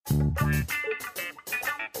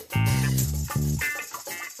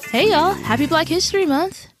Hey y'all, happy Black History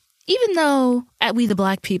Month. Even though at We the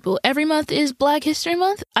Black People, every month is Black History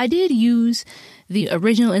Month, I did use the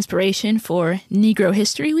original inspiration for Negro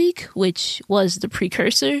History Week, which was the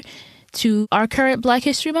precursor to our current Black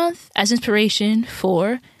History Month, as inspiration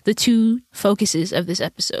for the two focuses of this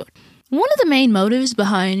episode. One of the main motives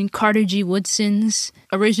behind Carter G. Woodson's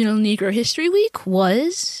original Negro History Week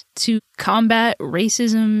was to combat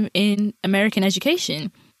racism in American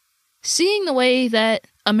education. Seeing the way that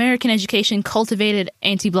American education cultivated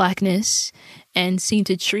anti-Blackness and seemed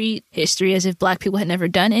to treat history as if Black people had never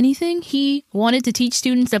done anything, he wanted to teach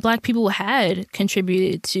students that Black people had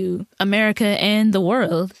contributed to America and the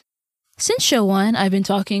world. Since show one, I've been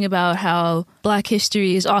talking about how Black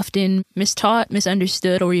history is often mistaught,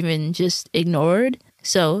 misunderstood, or even just ignored.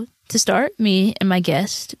 So, to start, me and my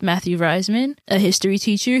guest, Matthew Reisman, a history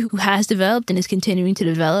teacher who has developed and is continuing to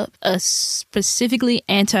develop a specifically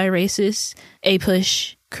anti-racist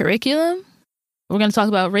APUSH curriculum. We're going to talk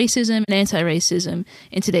about racism and anti-racism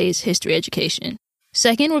in today's history education.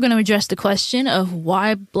 Second, we're going to address the question of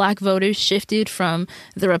why Black voters shifted from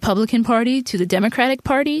the Republican Party to the Democratic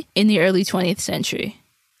Party in the early 20th century.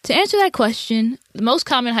 To answer that question, the most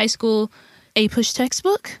common high school APUSH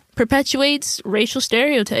textbook perpetuates racial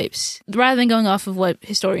stereotypes rather than going off of what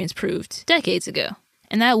historians proved decades ago.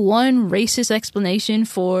 And that one racist explanation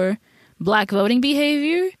for Black voting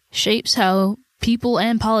behavior shapes how people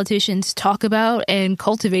and politicians talk about and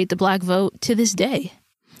cultivate the Black vote to this day,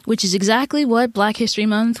 which is exactly what Black History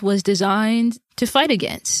Month was designed to fight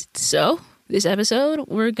against. So, this episode,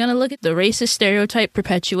 we're going to look at the racist stereotype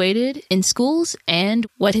perpetuated in schools and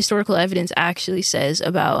what historical evidence actually says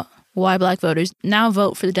about why Black voters now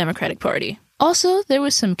vote for the Democratic Party. Also, there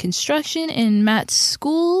was some construction in Matt's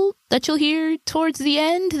school that you'll hear towards the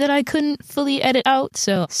end that I couldn't fully edit out,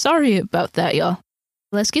 so sorry about that, y'all.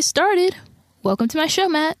 Let's get started. Welcome to my show,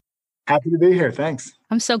 Matt. Happy to be here. Thanks.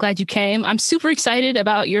 I'm so glad you came. I'm super excited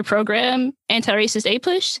about your program, Anti-Racist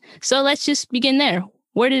APUSH. So let's just begin there.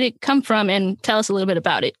 Where did it come from, and tell us a little bit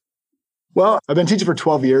about it? Well, I've been teaching for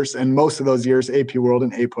 12 years, and most of those years, AP World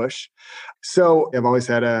and APUSH. So I've always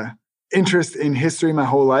had a interest in history my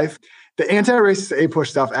whole life. The anti-racist APUSH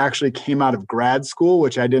stuff actually came out of grad school,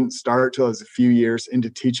 which I didn't start till I was a few years into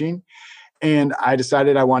teaching. And I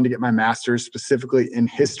decided I wanted to get my master's specifically in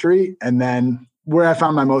history. And then where I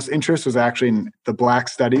found my most interest was actually in the Black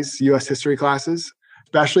Studies, U.S. history classes.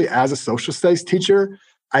 Especially as a social studies teacher,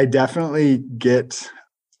 I definitely get,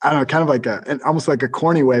 I don't know, kind of like almost like a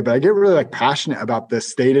corny way, but I get really passionate about the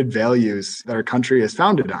stated values that our country is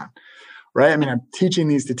founded on. Right? I mean, I'm teaching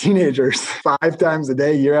these to teenagers 5 times a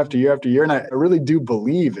day, year after year after year. And I really do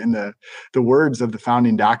believe in the words of the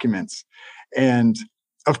founding documents. And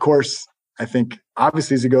of course, I think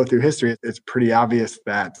obviously as you go through history, it's pretty obvious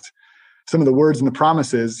that some of the words and the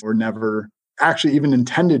promises were never actually even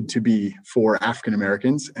intended to be for African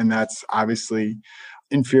Americans. And that's obviously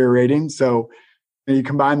infuriating. So you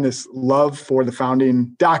combine this love for the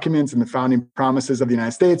founding documents and the founding promises of the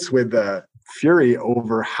United States with the fury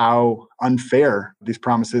over how unfair these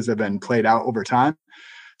promises have been played out over time.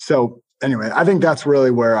 So anyway, I think that's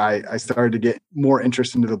really where I started to get more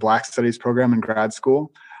interest into the Black Studies program in grad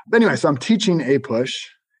school. But anyway, so I'm teaching APUSH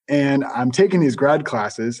and I'm taking these grad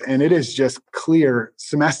classes, and it is just clear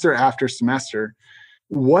semester after semester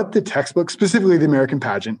what the textbook, specifically the American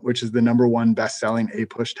Pageant, which is the #1 best-selling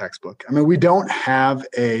APUSH textbook. I mean, we don't have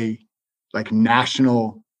a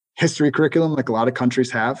national history curriculum like a lot of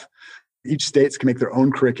countries have. Each states can make their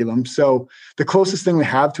own curriculum. So the closest thing we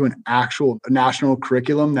have to an actual national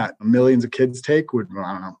curriculum that millions of kids take, I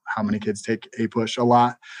don't know how many kids take APUSH, a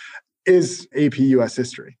lot, is AP US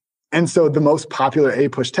History. And so the most popular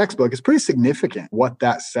APUSH textbook is pretty significant what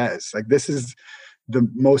that says. This is the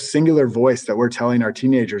most singular voice that we're telling our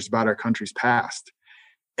teenagers about our country's past.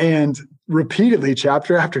 And repeatedly,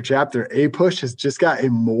 chapter after chapter, APUSH has just got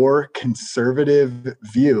a more conservative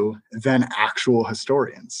view than actual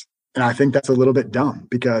historians. And I think that's a little bit dumb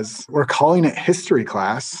because we're calling it history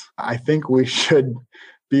class. I think we should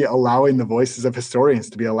be allowing the voices of historians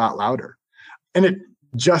to be a lot louder. And it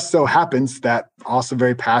just so happens that I'm also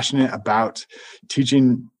very passionate about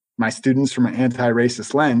teaching my students from an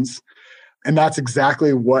anti-racist lens. And that's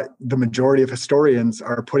exactly what the majority of historians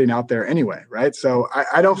are putting out there anyway, right? So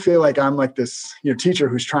I don't feel like I'm this teacher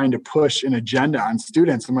who's trying to push an agenda on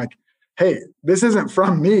students. I'm like, hey, this isn't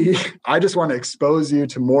from me. I just want to expose you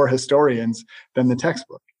to more historians than the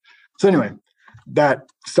textbook. So anyway, that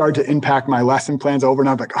started to impact my lesson plans over and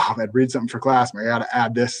over. I'd read something for class. I got to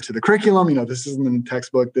add this to the curriculum. This isn't in the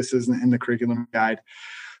textbook. This isn't in the curriculum guide.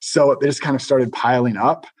 So they just kind of started piling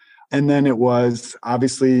up. And then it was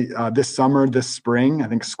obviously this summer, this spring, I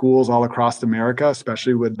think schools all across America,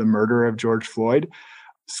 especially with the murder of George Floyd,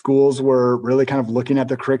 schools were really kind of looking at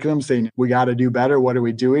the curriculum saying, we got to do better. What are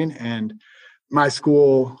we doing? And my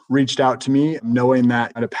school reached out to me knowing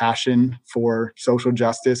that I had a passion for social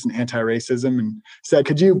justice and anti-racism and said,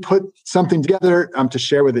 could you put something together to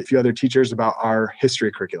share with a few other teachers about our history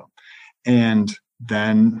curriculum? And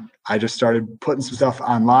then I just started putting some stuff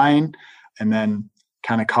online and then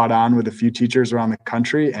kind of caught on with a few teachers around the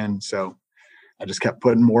country. And so I just kept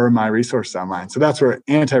putting more of my resources online. So that's where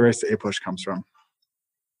Anti-Racist APUSH comes from.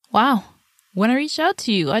 Wow. When I reached out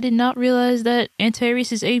to you, I did not realize that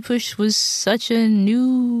Anti-Racist APUSH was such a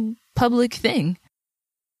new public thing.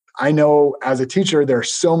 I know as a teacher, there are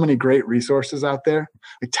so many great resources out there.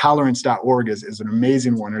 Like tolerance.org is an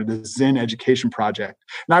amazing one, or the Zinn Education Project.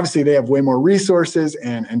 And obviously they have way more resources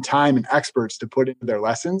and time and experts to put into their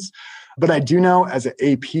lessons. But I do know as an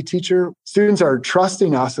AP teacher, students are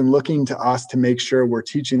trusting us and looking to us to make sure we're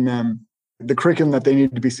teaching them the curriculum that they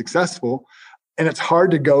need to be successful. And it's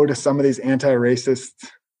hard to go to some of these anti-racist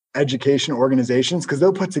education organizations because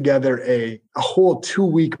they'll put together a whole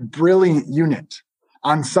 2-week brilliant unit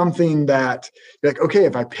on something that you're like, okay,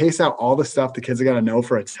 if I pace out all the stuff the kids are going to know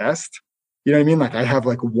for a test, you know what I mean? Like I have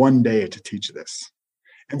like 1 day to teach this.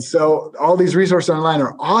 And so all these resources online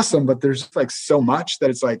are awesome, but there's like so much that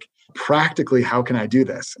it's like, practically, how can I do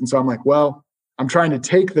this? And so I'm like, well, I'm trying to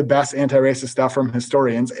take the best anti-racist stuff from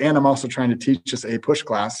historians, and I'm also trying to teach this APUSH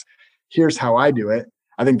class. Here's how I do it.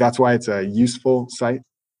 I think that's why it's a useful site.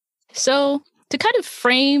 So to kind of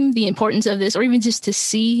frame the importance of this, or even just to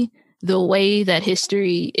see the way that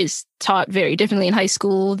history is taught very differently in high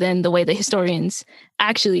school than the way that historians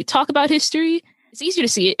actually talk about history, it's easier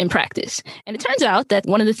to see it in practice. And it turns out that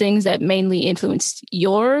one of the things that mainly influenced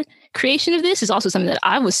your creation of this is also something that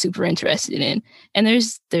I was super interested in. And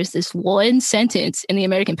there's this one sentence in the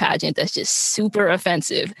American pageant that's just super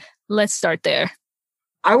offensive. Let's start there.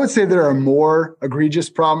 I would say there are more egregious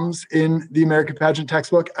problems in the American pageant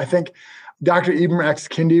textbook. I think Dr. Ibram X.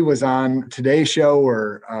 Kendi was on Today Show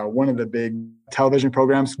or one of the big television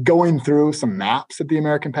programs going through some maps that the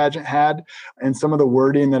American pageant had and some of the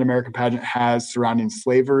wording that American pageant has surrounding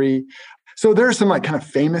slavery. So there are some like kind of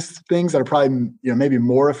famous things that are probably, maybe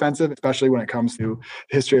more offensive, especially when it comes to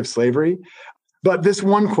the history of slavery. But this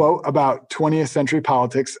one quote about 20th century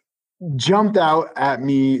politics jumped out at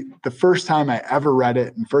me the first time I ever read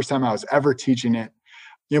it and first time I was ever teaching it,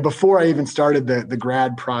 before I even started the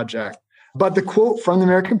grad project. But the quote from the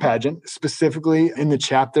American pageant, specifically in the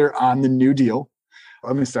chapter on the New Deal,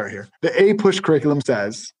 let me start here. The APUSH curriculum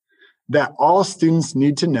says that all students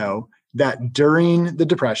need to know that during the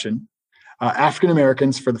Depression, African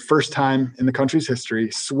Americans, for the first time in the country's history,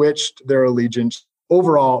 switched their allegiance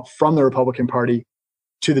overall from the Republican Party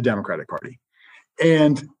to the Democratic Party.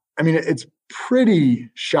 And I mean, it's pretty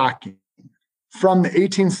shocking. From the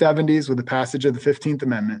 1870s with the passage of the 15th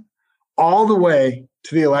Amendment, all the way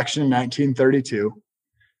to the election in 1932,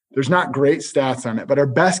 there's not great stats on it, but our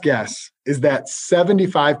best guess is that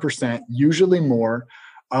 75%, usually more,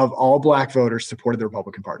 of all Black voters supported the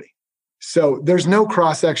Republican Party. So there's no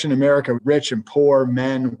cross-section in America, rich and poor,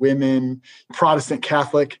 men, women, Protestant,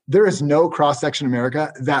 Catholic. There is no cross-section in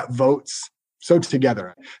America that votes so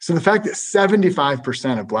together. So the fact that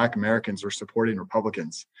 75% of Black Americans were supporting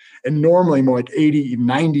Republicans, and normally more like 80,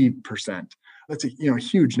 90%, that's a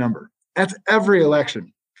huge number. That's every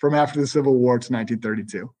election from after the Civil War to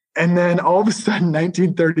 1932. And then all of a sudden,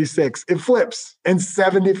 1936, it flips, and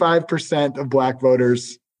 75% of Black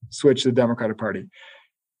voters switch to the Democratic Party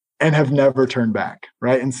and have never turned back,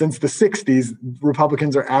 right? And since the 60s,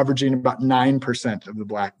 Republicans are averaging about 9% of the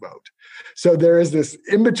Black vote. So there is this,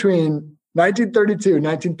 in between 1932 and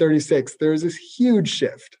 1936, there is this huge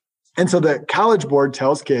shift. And so the College Board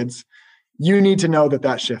tells kids, you need to know that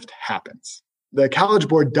that shift happens. The College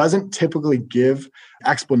Board doesn't typically give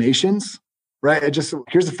explanations, right? It just,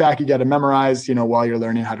 here's the fact you got to memorize, while you're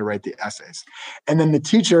learning how to write the essays. And then the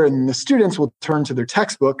teacher and the students will turn to their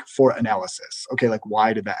textbook for analysis. Okay, like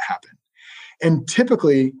why did that happen? And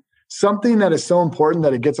typically, something that is so important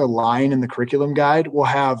that it gets a line in the curriculum guide will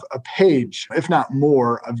have a page, if not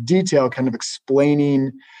more, of detail kind of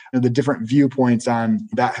explaining the different viewpoints on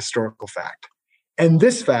that historical fact. And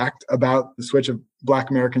this fact about the switch of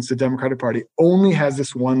Black Americans to the Democratic Party only has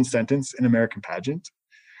this one sentence in American Pageant.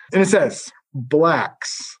 And it says,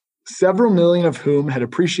 Blacks, several million of whom had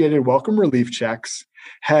appreciated welcome relief checks,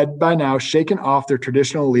 had by now shaken off their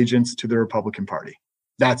traditional allegiance to the Republican Party.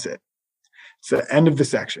 That's it. It's the end of the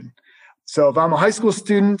section. So if I'm a high school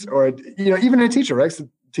student or, even a teacher, right? So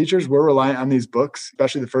teachers, we're reliant on these books,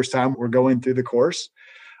 especially the first time we're going through the course.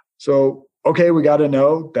 So, okay, we got to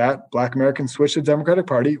know that Black Americans switched to the Democratic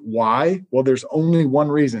Party. Why? Well, there's only one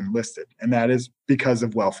reason listed, and that is because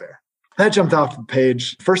of welfare. That jumped off the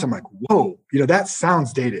page. First, I'm like, whoa, that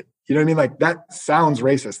sounds dated. You know what I mean? Like, that sounds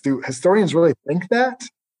racist. Do historians really think that?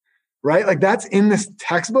 Right? Like, that's in this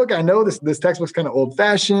textbook. I know this textbook's kind of old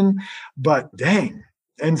fashioned, but dang.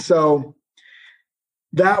 And so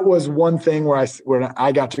that was one thing where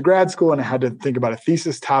I got to grad school and I had to think about a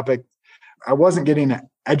thesis topic. I wasn't getting an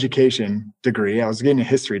education degree. I was getting a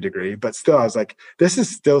history degree, but still I was like, this is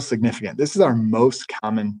still significant. This is our most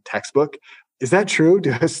common textbook. Is that true?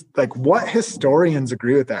 What historians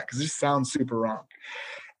agree with that? Because it just sounds super wrong.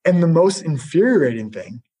 And the most infuriating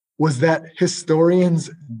thing was that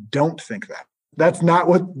historians don't think that. That's not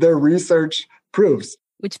what their research proves.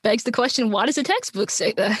 Which begs the question, why does the textbook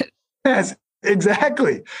say that? Yes,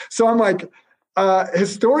 exactly. So I'm like,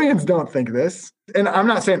 historians don't think this. And I'm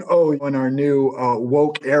not saying, in our new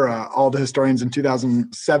woke era, all the historians in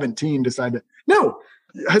 2017 decided, no,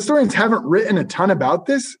 historians haven't written a ton about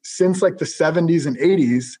this since like the 70s and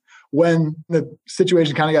 80s when the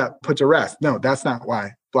situation kind of got put to rest. No, that's not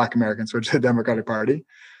why Black Americans switched to the Democratic Party.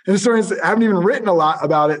 And historians haven't even written a lot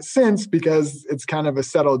about it since because it's kind of a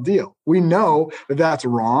settled deal. We know that that's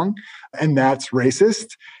wrong and that's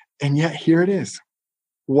racist. And yet here it is.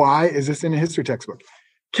 Why is this in a history textbook?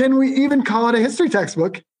 Can we even call it a history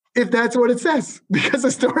textbook if that's what it says? Because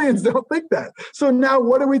historians don't think that. So now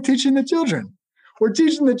what are we teaching the children? We're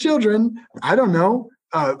teaching the children, I don't know,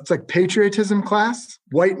 it's like patriotism class,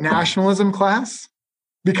 white nationalism class,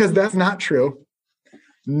 because that's not true.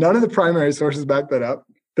 None of the primary sources back that up.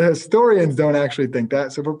 The historians don't actually think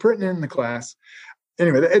that. So we're putting it in the class.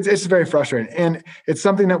 Anyway, it's very frustrating. And it's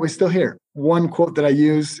something that we still hear. One quote that I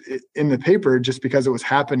use in the paper, just because it was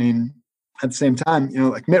happening at the same time,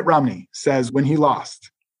 like Mitt Romney says when he lost,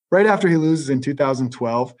 right after he loses in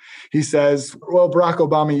 2012, he says, well, Barack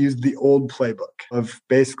Obama used the old playbook of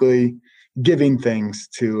basically giving things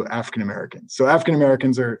to African Americans. So African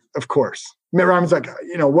Americans are, of course, Mitt Romney's like,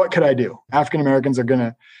 what could I do? African Americans are going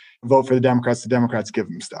to vote for the Democrats give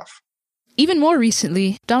them stuff. Even more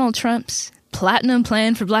recently, Donald Trump's Platinum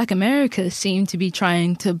Plan for Black America seemed to be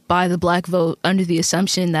trying to buy the Black vote under the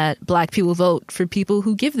assumption that Black people vote for people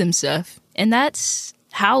who give them stuff. And that's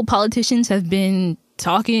how politicians have been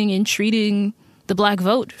talking and treating the Black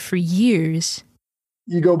vote for years.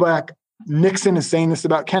 You go back, Nixon is saying this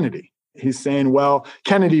about Kennedy. He's saying, well,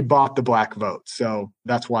 Kennedy bought the Black vote, so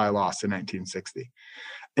that's why I lost in 1960.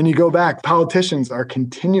 And you go back, politicians are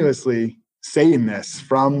continuously saying this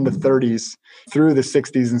from the 30s through the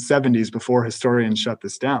 60s and 70s before historians shut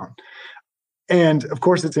this down. And of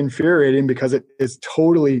course, it's infuriating because it is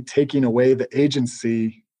totally taking away the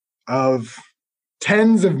agency of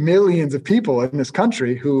tens of millions of people in this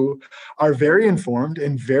country who are very informed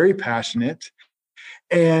and very passionate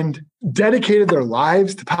and dedicated their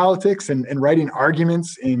lives to politics and writing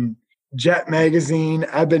arguments in Jet Magazine,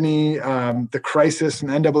 Ebony, The Crisis,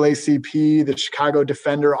 and NAACP, the Chicago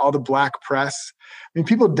Defender, all the Black press. I mean,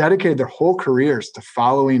 people dedicated their whole careers to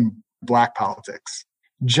following Black politics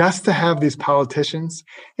just to have these politicians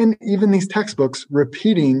and even these textbooks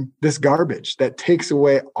repeating this garbage that takes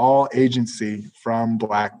away all agency from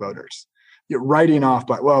Black voters. You're writing off,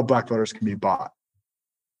 Black voters can be bought.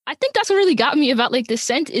 I think that's what really got me about like this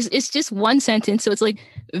sentence. It's just one sentence. So it's like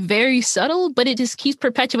very subtle, but it just keeps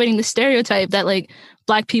perpetuating the stereotype that like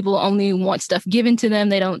Black people only want stuff given to them.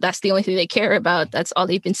 That's the only thing they care about. That's all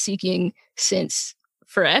they've been seeking since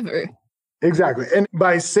forever. Exactly. And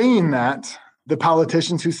by saying that, the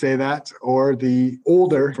politicians who say that, or the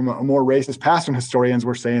older, from a more racist past when historians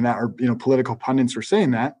were saying that, or political pundits were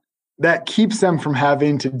saying that, that keeps them from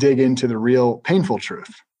having to dig into the real painful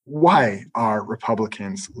truth. Why are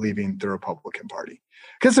Republicans leaving the Republican Party?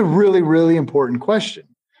 Because it's a really, really important question.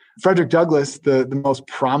 Frederick Douglass, the most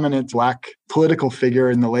prominent Black political figure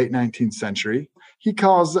in the late 19th century, he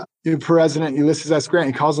calls President Ulysses S. Grant,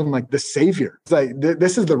 he calls him like the savior. It's like,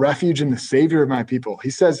 this is the refuge and the savior of my people. He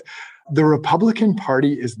says, the Republican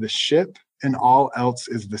Party is the ship and all else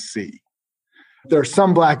is the sea. There are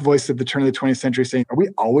some Black voices at the turn of the 20th century saying, are we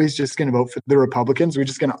always just going to vote for the Republicans? We're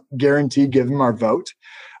just going to guarantee give them our vote?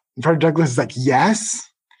 And Frederick Douglass is like, yes.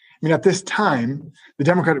 I mean, at this time, the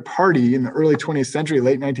Democratic Party in the early 20th century,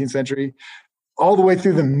 late 19th century, all the way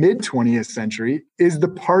through the mid 20th century is the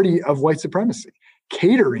party of white supremacy,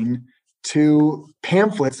 catering to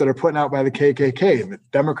pamphlets that are put out by the KKK. And the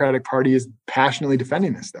Democratic Party is passionately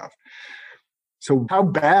defending this stuff. So how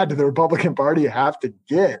bad did the Republican Party have to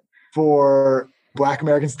get for Black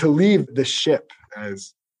Americans to leave the ship,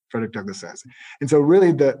 as Frederick Douglass says? And so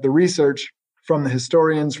really the research from the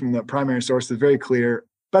historians, from the primary sources, is very clear.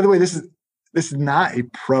 By the way, this is not a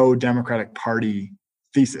pro-Democratic Party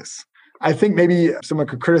thesis. I think maybe someone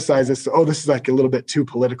could criticize this. Oh, this is like a little bit too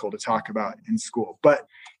political to talk about in school. But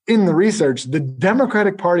in the research, the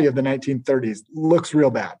Democratic Party of the 1930s looks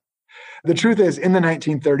real bad. The truth is, in the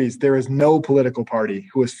 1930s, there is no political party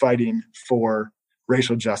who is fighting for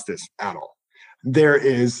racial justice at all. There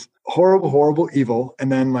is horrible, horrible evil,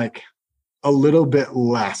 and then like a little bit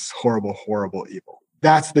less horrible, horrible evil.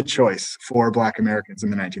 That's the choice for Black Americans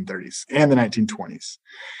in the 1930s and the 1920s,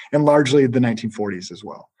 and largely the 1940s as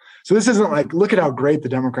well. So this isn't like, look at how great the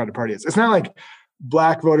Democratic Party is. It's not like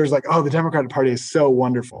Black voters like, oh, the Democratic Party is so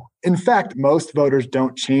wonderful. In fact, most voters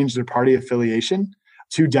don't change their party affiliation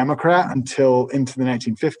to Democrat until into the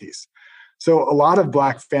 1950s. So a lot of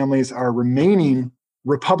Black families are remaining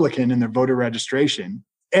Republican in their voter registration.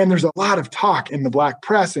 And there's a lot of talk in the Black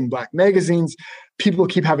press and Black magazines. People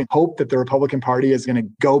keep having hope that the Republican Party is going to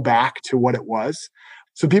go back to what it was.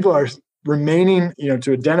 So people are remaining,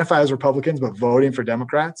 to identify as Republicans, but voting for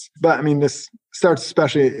Democrats. But I mean, this starts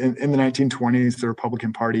especially in the 1920s. The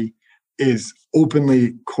Republican Party is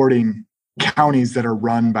openly courting counties that are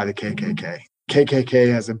run by the KKK.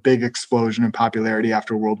 KKK has a big explosion in popularity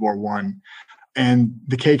after World War I. And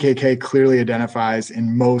the KKK clearly identifies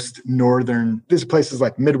in most these places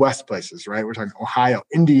like Midwest places, right? We're talking Ohio,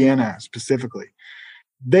 Indiana specifically.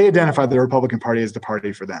 They identify the Republican Party as the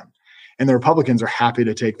party for them. And the Republicans are happy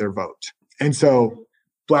to take their vote. And so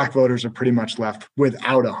Black voters are pretty much left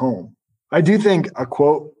without a home. I do think a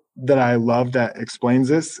quote that I love that explains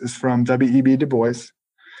this is from W.E.B. Du Bois.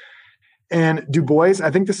 And Du Bois,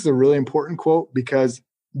 I think this is a really important quote because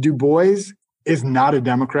Du Bois is not a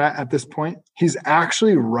Democrat at this point. He's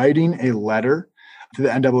actually writing a letter to the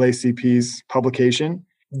NAACP's publication.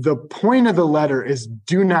 The point of the letter is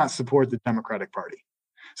do not support the Democratic Party.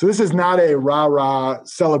 So this is not a rah-rah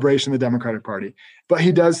celebration of the Democratic Party. But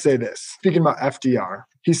he does say this, speaking about FDR,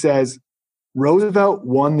 he says, Roosevelt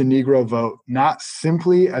won the Negro vote not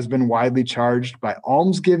simply as been widely charged by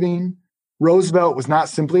almsgiving. Roosevelt was not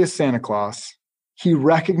simply a Santa Claus. He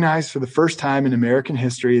recognized for the first time in American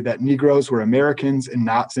history that Negroes were Americans and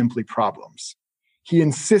not simply problems. He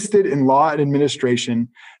insisted in law and administration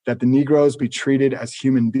that the Negroes be treated as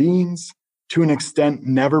human beings to an extent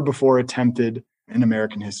never before attempted in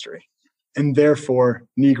American history. And therefore,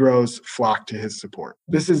 Negroes flocked to his support.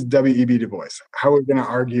 This is W.E.B. Du Bois. How we're going to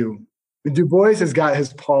argue. Du Bois has got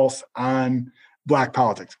his pulse on Black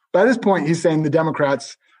politics. By this point, he's saying the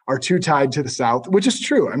Democrats are too tied to the South, which is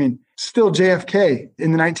true. I mean, still JFK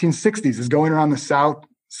in the 1960s is going around the South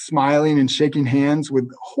smiling and shaking hands with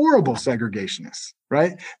horrible segregationists,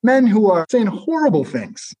 right? Men who are saying horrible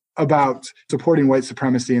things about supporting white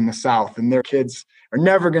supremacy in the South, and their kids are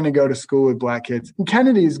never going to go to school with Black kids. And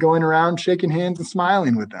Kennedy's going around shaking hands and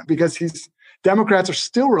smiling with them because Democrats are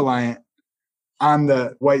still reliant on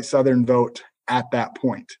the white Southern vote at that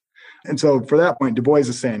point. And so for that point, Du Bois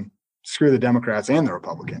is saying, screw the Democrats and the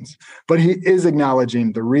Republicans. But he is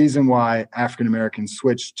acknowledging the reason why African Americans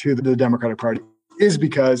switched to the Democratic Party is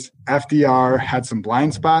because FDR had some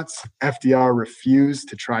blind spots. FDR refused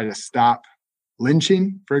to try to stop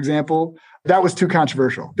lynching, for example. That was too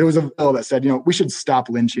controversial. There was a bill that said, we should stop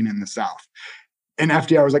lynching in the South. And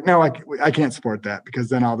FDR was like, no, I can't support that because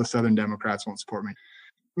then all the Southern Democrats won't support me.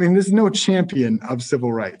 I mean, there's no champion of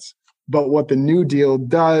civil rights. But what the New Deal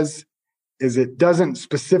does is it doesn't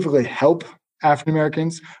specifically help African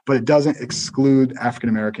Americans, but it doesn't exclude African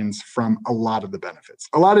Americans from a lot of the benefits.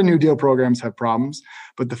 A lot of New Deal programs have problems,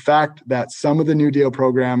 but the fact that some of the New Deal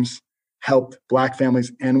programs helped Black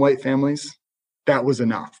families and white families, that was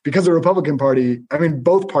enough. Because the Republican Party,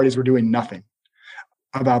 both parties were doing nothing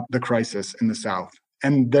about the crisis in the South.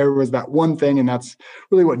 And there was that one thing, and that's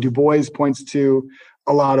really what Du Bois points to.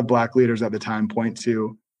 A lot of Black leaders at the time point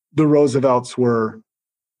to. The Roosevelts were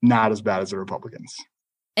not as bad as the Republicans.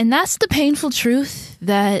 And that's the painful truth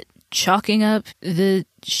that chalking up the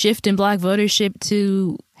shift in Black votership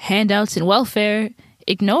to handouts and welfare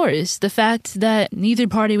ignores the fact that neither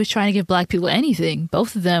party was trying to give Black people anything.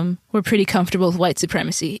 Both of them were pretty comfortable with white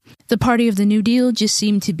supremacy. The party of the New Deal just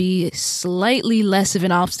seemed to be slightly less of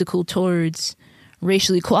an obstacle towards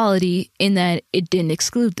racial equality in that it didn't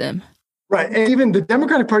exclude them. Right. And even the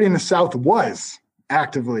Democratic Party in the South was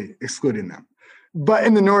actively excluding them. But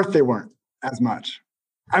in the North, they weren't as much.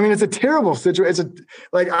 It's a terrible situation.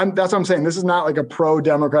 That's what I'm saying. This is not like a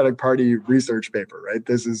pro-Democratic Party research paper, right?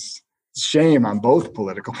 This is shame on both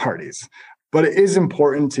political parties. But it is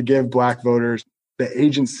important to give Black voters the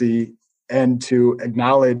agency and to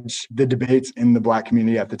acknowledge the debates in the Black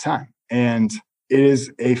community at the time. And it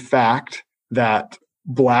is a fact that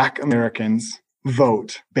Black Americans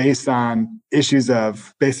vote based on issues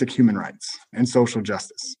of basic human rights and social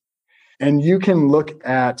justice. And you can look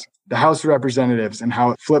at the House of Representatives and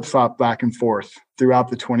how it flip-flopped back and forth throughout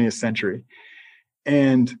the 20th century.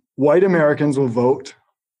 And white Americans will vote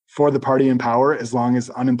for the party in power as long as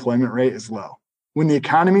unemployment rate is low. When the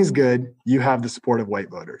economy is good, you have the support of white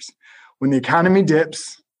voters. When the economy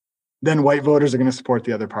dips, then white voters are going to support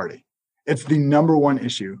the other party. It's the number one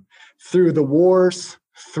issue. Through the wars,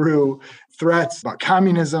 through threats about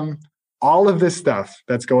communism, all of this stuff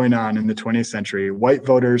that's going on in the 20th century, white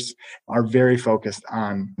voters are very focused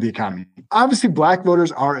on the economy. Obviously, black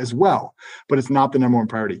voters are as well, but it's not the number one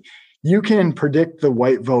priority. You can predict the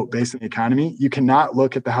white vote based on the economy. You cannot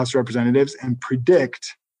look at the House of Representatives and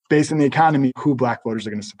predict based on the economy who black voters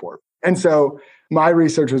are going to support. And so my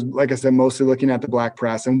research was, like I said, mostly looking at the black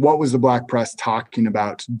press and what was the black press talking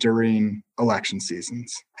about during election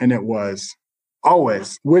seasons. And it was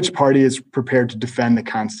always which party is prepared to defend the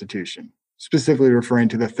Constitution, specifically referring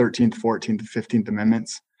to the 13th, 14th, and 15th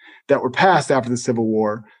Amendments that were passed after the Civil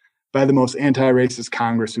War by the most anti-racist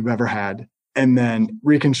Congress we've ever had. And then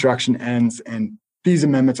Reconstruction ends, and these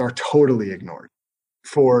amendments are totally ignored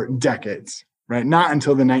for decades, right? Not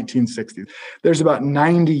until the 1960s. There's about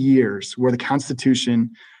 90 years where the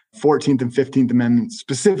Constitution, 14th and 15th Amendments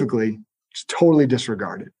specifically, is totally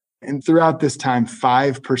disregarded. And throughout this time,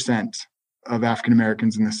 5% of African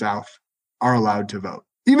Americans in the South are allowed to vote,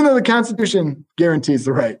 even though the Constitution guarantees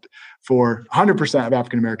the right for 100% of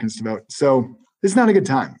African Americans to vote. So it's not a good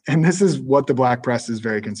time. And this is what the black press is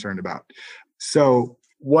very concerned about. So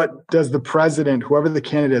what does the president, whoever the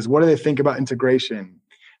candidate is, what do they think about integration?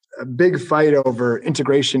 A big fight over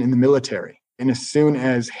integration in the military. And as soon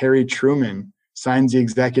as Harry Truman signs the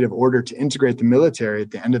executive order to integrate the military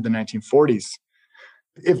at the end of the 1940s,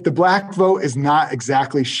 if the black vote is not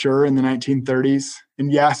exactly sure in the 1930s,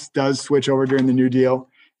 and yes, does switch over during the New Deal,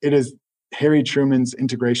 it is Harry Truman's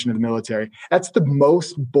integration of the military. That's the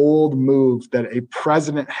most bold move that a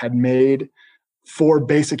president had made for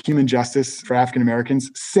basic human justice for African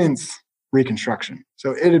Americans since Reconstruction.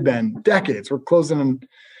 So it had been decades. We're closing on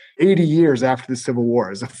 80 years after the Civil War.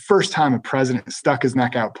 It was the first time a president stuck his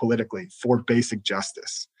neck out politically for basic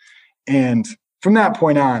justice. And from that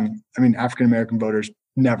point on, I mean, African American voters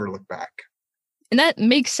never look back. And that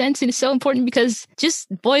makes sense, and it's so important because just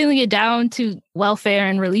boiling it down to welfare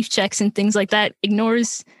and relief checks and things like that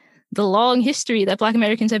ignores the long history that Black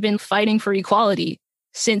Americans have been fighting for equality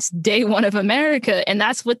since day one of America. And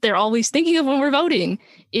that's what they're always thinking of when we're voting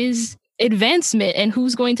is advancement and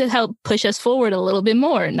who's going to help push us forward a little bit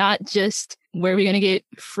more, not just where we're going to get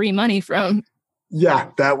free money from. Yeah,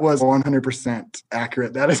 that was 100%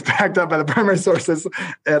 accurate. That is backed up by the primary sources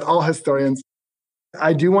and all historians.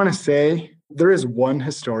 I do want to say there is one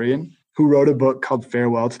historian who wrote a book called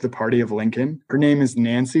Farewell to the Party of Lincoln. Her name is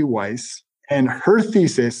Nancy Weiss. And her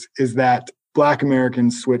thesis is that Black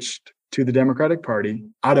Americans switched to the Democratic Party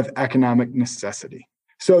out of economic necessity.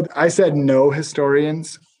 So I said no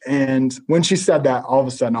historians. And when she said that, all of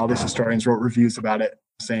a sudden, all these historians wrote reviews about it,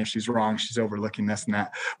 saying she's wrong, she's overlooking this and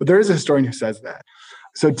that. But there is a historian who says that.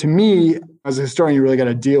 So to me, as a historian, you really got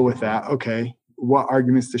to deal with that. Okay, what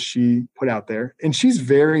arguments does she put out there? And she's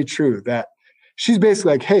very true that she's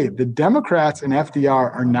basically like, hey, the Democrats and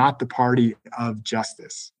FDR are not the party of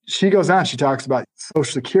justice. She goes on, she talks about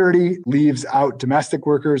Social Security, leaves out domestic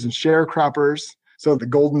workers and sharecroppers. So the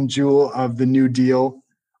golden jewel of the New Deal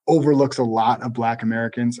overlooks a lot of Black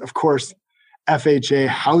Americans. Of course, FHA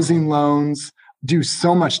housing loans do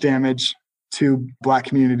so much damage to Black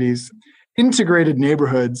communities. Integrated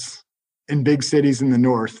neighborhoods in big cities in the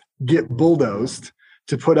North get bulldozed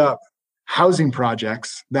to put up housing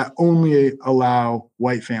projects that only allow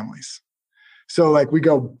white families. So like we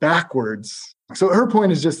go backwards. So her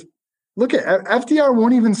point is just, look at FDR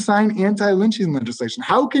won't even sign anti-lynching legislation.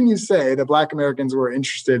 How can you say that Black Americans were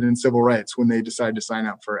interested in civil rights when they decided to sign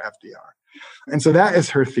up for FDR? And so that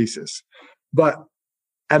is her thesis. But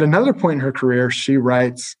at another point in her career, she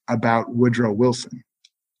writes about Woodrow Wilson.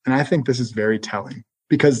 And I think this is very telling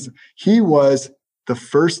because he was the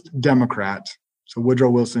first Democrat. So Woodrow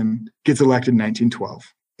Wilson gets elected in 1912.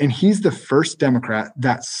 And he's the first Democrat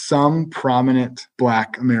that some prominent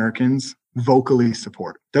Black Americans vocally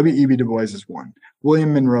support. W.E.B. Du Bois is one.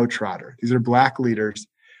 William Monroe Trotter. These are Black leaders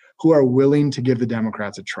who are willing to give the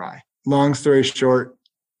Democrats a try. Long story short,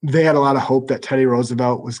 they had a lot of hope that Teddy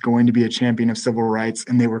Roosevelt was going to be a champion of civil rights,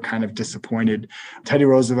 and they were kind of disappointed. Teddy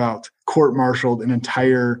Roosevelt court-martialed an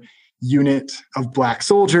entire unit of Black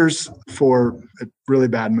soldiers for a really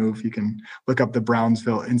bad move. You can look up the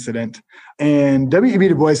Brownsville incident. And W.E.B.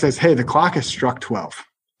 Du Bois says, hey, the clock has struck 12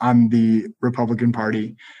 on the Republican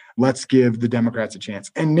Party. let's give the Democrats a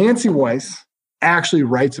chance. And Nancy Weiss actually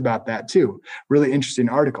writes about that too. Really interesting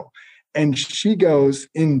article. And she goes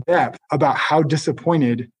in depth about how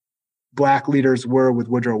disappointed Black leaders were with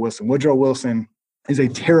Woodrow Wilson. Woodrow Wilson is a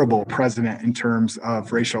terrible president in terms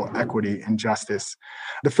of racial equity and justice.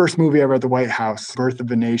 The first movie ever at the White House, Birth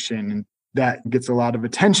of a Nation, and that gets a lot of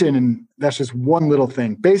attention. And that's just one little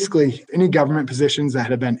thing. Basically, any government positions that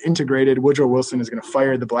have been integrated, Woodrow Wilson is going to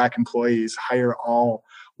fire the Black employees, hire all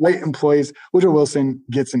white employees. Woodrow Wilson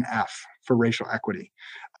gets an F for racial equity.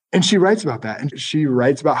 And she writes about that. And she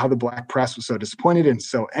writes about how the Black press was so disappointed and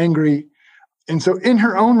so angry. And so in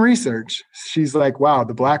her own research, she's like, wow,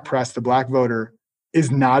 the Black press, the Black voter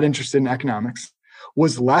is not interested in economics,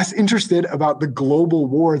 was less interested about the global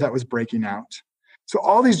war that was breaking out. So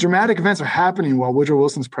all these dramatic events are happening while Woodrow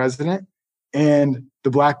Wilson's president, and the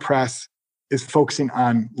Black press is focusing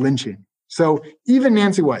on lynching. So even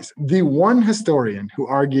Nancy Weiss, the one historian who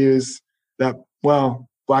argues that, well,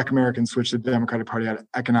 Black Americans switched to the Democratic Party out of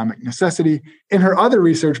economic necessity, in her other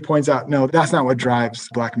research points out, no, that's not what drives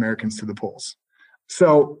Black Americans to the polls.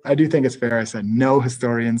 So I do think it's fair. I said no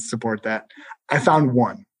historians support that. I found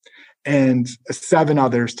one and 7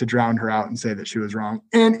 others to drown her out and say that she was wrong.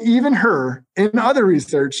 And even her, in other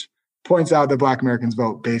research, points out that Black Americans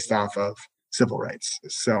vote based off of civil rights.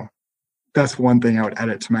 So that's one thing I would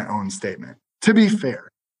edit to my own statement. To be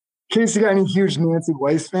fair, in case you got any huge Nancy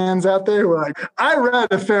Weiss fans out there who are like, I read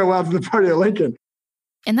A Farewell to the Party of Lincoln.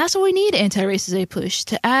 And that's what we need Anti-Racist APUSH,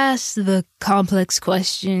 to ask the complex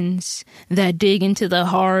questions that dig into the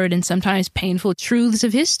hard and sometimes painful truths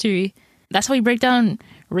of history. That's how we break down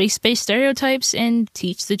race-based stereotypes and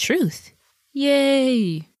teach the truth.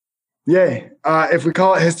 Yay! Yay. If we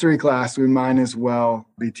call it history class, we might as well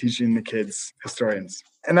be teaching the kids historians.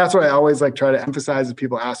 And that's what I always try to emphasize if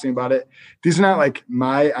people ask me about it. These are not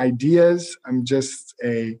my ideas. I'm just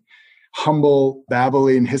a humble,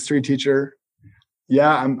 babbling history teacher.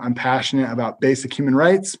 Yeah, I'm passionate about basic human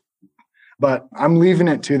rights, but I'm leaving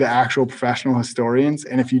it to the actual professional historians.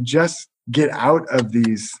 And if you just get out of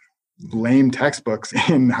these lame textbooks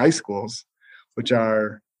in high schools, which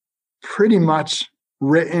are pretty much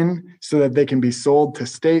written so that they can be sold to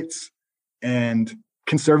states, and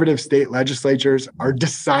conservative state legislatures are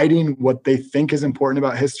deciding what they think is important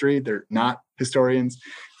about history. They're not historians.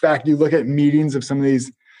 In fact, you look at meetings of some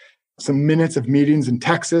minutes of meetings in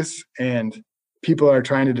Texas, and people are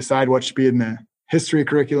trying to decide what should be in the history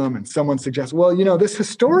curriculum. And someone suggests, well, this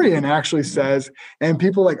historian actually says, and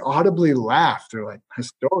people audibly laugh. They're like,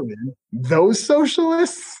 historian? Those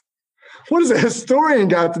socialists? What does a historian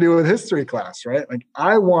got to do with history class, right?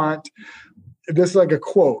 I want, this is a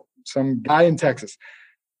quote, some guy in Texas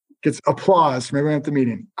gets applause from everyone at the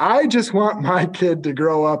meeting. I just want my kid to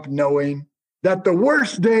grow up knowing that the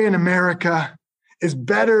worst day in America is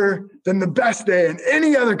better than the best day in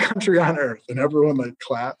any other country on earth. And everyone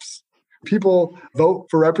claps. People vote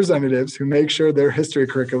for representatives who make sure their history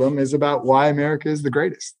curriculum is about why America is the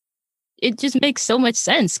greatest. It just makes so much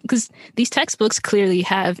sense because these textbooks clearly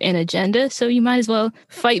have an agenda. So you might as well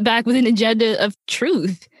fight back with an agenda of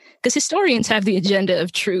truth, because historians have the agenda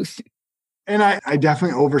of truth. And I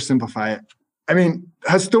definitely oversimplify it. I mean,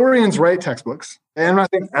 historians write textbooks. And I'm not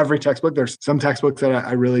saying every textbook. There's some textbooks that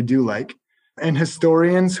I really do like. And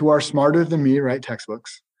historians who are smarter than me write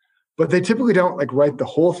textbooks. But they typically don't write the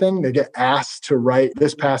whole thing. They get asked to write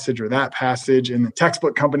this passage or that passage. And the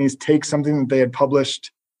textbook companies take something that they had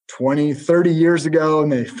published 20, 30 years ago,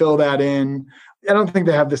 and they fill that in. I don't think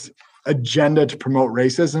they have this agenda to promote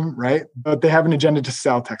racism, right? But they have an agenda to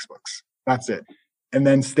sell textbooks. That's it. And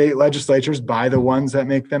then state legislatures buy the ones that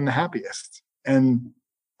make them the happiest. And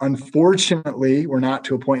unfortunately, we're not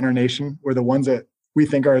to a point in our nation where the ones that we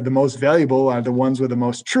think are the most valuable are the ones with the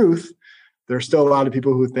most truth. There's still a lot of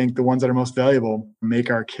people who think the ones that are most valuable make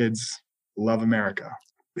our kids love America.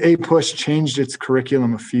 APUSH changed its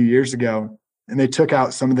curriculum a few years ago, and they took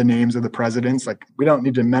out some of the names of the presidents. We don't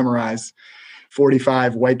need to memorize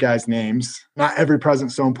 45 white guys' names. Not every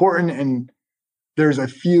president's so important. And there's a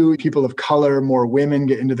few people of color, more women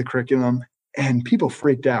get into the curriculum, and people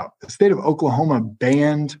freaked out. The state of Oklahoma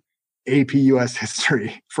banned AP US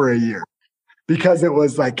history for a year because it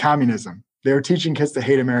was communism. They were teaching kids to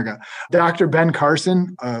hate America. Dr. Ben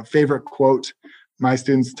Carson, a favorite quote my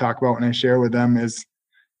students talk about when I share with them is,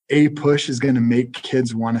 APUSH is going to make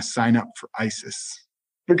kids want to sign up for ISIS,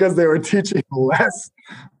 because they were teaching less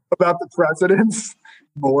about the presidents,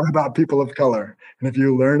 more about people of color. And if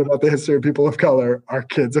you learn about the history of people of color, our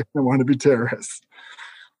kids are going to want to be terrorists.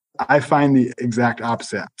 I find the exact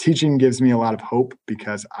opposite. Teaching gives me a lot of hope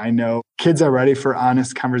because I know kids are ready for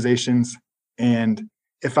honest conversations. And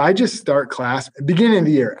if I just start class at the beginning of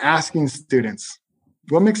the year asking students,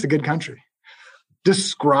 what makes a good country?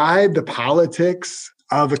 Describe the politics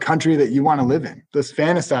of a country that you want to live in. Let's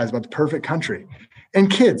fantasize about the perfect country. And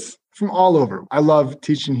kids from all over. I love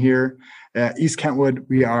teaching here at East Kentwood.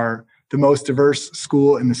 We are the most diverse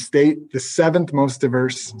school in the state, the 7th most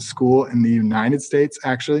diverse school in the United States,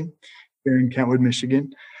 actually, here in Kentwood,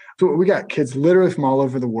 Michigan. So we got kids literally from all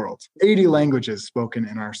over the world, 80 languages spoken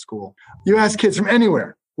in our school. You ask kids from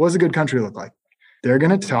anywhere, what does a good country look like? They're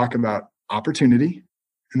going to talk about opportunity,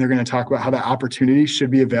 and they're going to talk about how that opportunity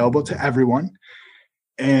should be available to everyone,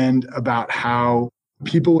 and about how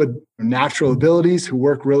people with natural abilities who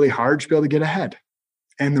work really hard should be able to get ahead.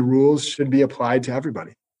 And the rules should be applied to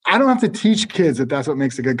everybody. I don't have to teach kids that that's what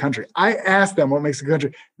makes a good country. I ask them what makes a good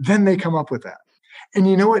country. Then they come up with that. And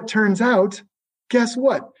you know what turns out? Guess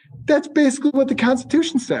what? That's basically what the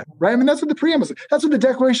Constitution said, right? I mean, that's what the preamble says. That's what the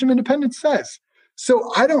Declaration of Independence says.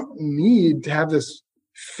 So I don't need to have this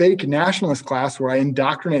fake nationalist class where I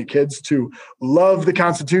indoctrinate kids to love the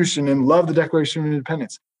Constitution and love the Declaration of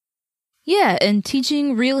Independence. Yeah, and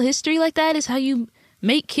teaching real history like that is how you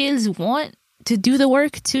make kids want to do the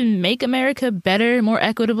work to make America better, more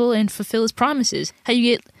equitable, and fulfill its promises. How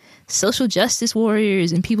you get social justice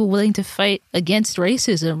warriors and people willing to fight against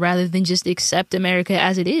racism rather than just accept America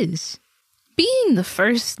as it is. Being the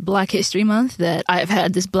first Black History Month that I've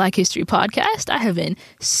had this Black History podcast, I have been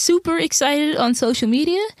super excited on social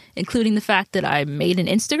media, including the fact that I made an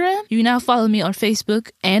Instagram. You can now follow me on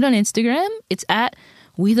Facebook and on Instagram. It's at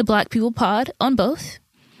We the Black People Pod on both.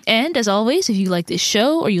 And as always, if you like this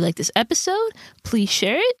show or you like this episode, please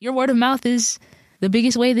share it. Your word of mouth is the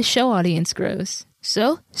biggest way the show audience grows.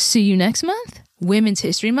 So, see you next month. Women's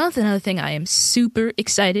History Month, another thing I am super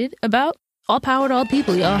excited about. All power to all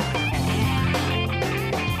people, y'all.